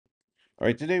All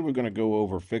right, today we're going to go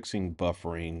over fixing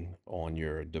buffering on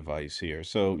your device here.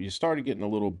 So you started getting a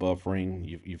little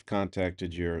buffering. You've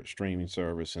contacted your streaming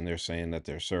service and they're saying that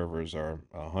their servers are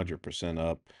 100%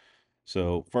 up.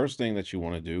 So first thing that you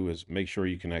want to do is make sure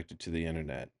you connect it to the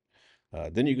internet.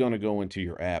 Then you're going to go into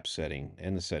your app setting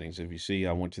and the settings. If you see,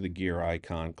 I went to the gear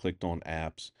icon, clicked on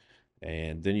apps,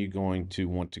 and then you're going to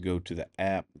want to go to the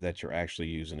app that you're actually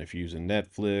using. If you're using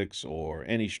Netflix or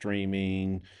any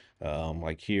streaming,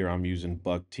 like here, I'm using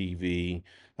Buck TV.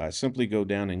 Simply go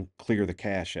down and clear the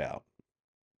cache out.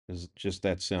 It's just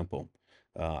that simple.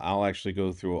 I'll actually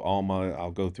go through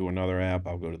I'll go through another app.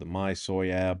 I'll go to the My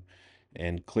Soy app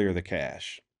and clear the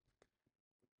cache.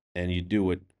 And you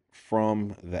do it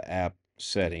from the app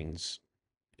settings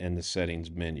in the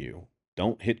settings menu.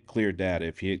 Don't hit clear data.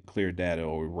 If you hit clear data,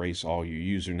 it'll erase all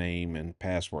your username and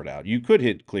password out. You could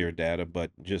hit clear data,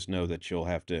 but just know that you'll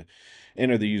have to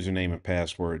enter the username and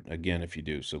password again if you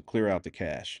do. So clear out the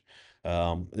cache.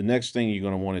 The next thing you're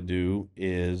going to want to do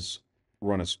is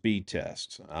run a speed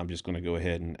test. I'm just going to go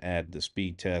ahead and add the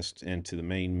speed test into the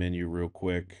main menu real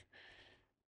quick.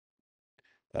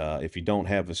 If you don't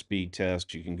have a speed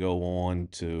test, you can go on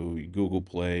to Google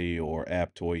Play or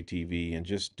Aptoy TV and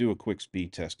just do a quick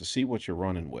speed test to see what you're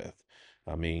running with.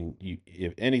 I mean,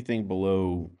 if anything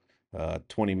below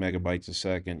 20 megabytes a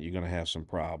second, you're going to have some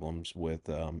problems with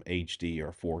HD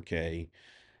or 4K.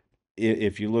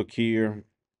 If you look here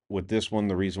with this one,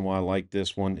 the reason why I like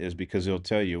this one is because it'll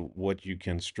tell you what you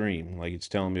can stream. Like it's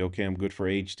telling me, okay, I'm good for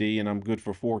HD and I'm good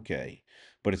for 4K,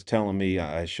 but it's telling me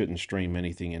I shouldn't stream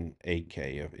anything in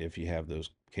 8K if you have those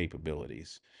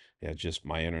capabilities. Yeah, just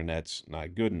my internet's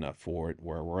not good enough for it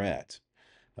where we're at.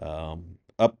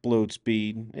 Upload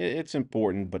speed, it's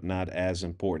important, but not as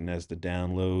important as the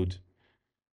download.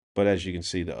 But as you can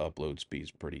see, the upload speed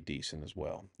is pretty decent as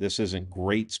well. This isn't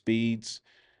great speeds.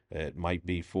 It might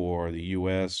be for the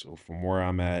US or from where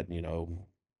I'm at,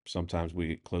 sometimes we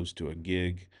get close to a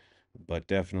gig, but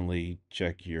definitely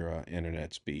check your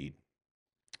internet speed.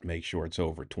 Make sure it's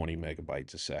over 20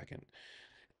 megabytes a second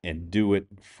and do it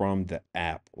from the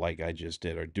app like I just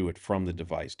did, or do it from the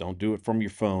device. Don't do it from your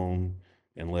phone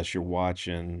unless you're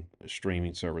watching a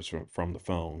streaming service from the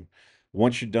phone.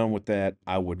 Once you're done with that,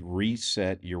 I would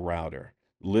reset your router.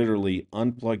 Literally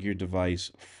unplug your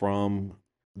device from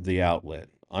the outlet.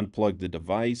 Unplug the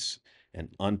device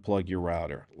and unplug your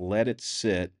router. Let it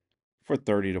sit for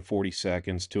 30 to 40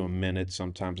 seconds to a minute,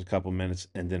 sometimes a couple minutes,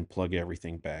 and then plug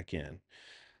everything back in.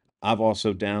 I've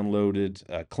also downloaded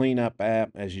a cleanup app,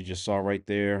 as you just saw right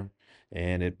there,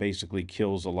 and it basically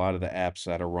kills a lot of the apps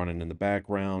that are running in the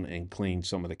background and cleans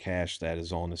some of the cache that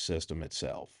is on the system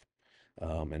itself.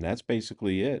 And that's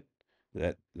basically it.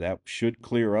 That should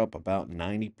clear up about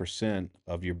 90%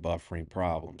 of your buffering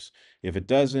problems. If it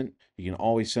doesn't, you can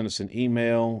always send us an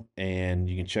email and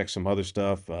you can check some other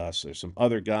stuff. So there's some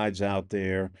other guides out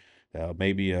there,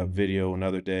 maybe a video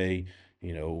another day,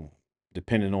 you know,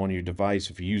 depending on your device.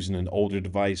 If you're using an older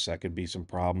device, that could be some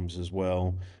problems as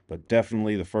well. But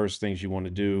definitely the first things you want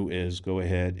to do is go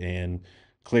ahead and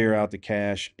clear out the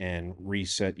cache and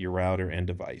reset your router and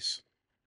device.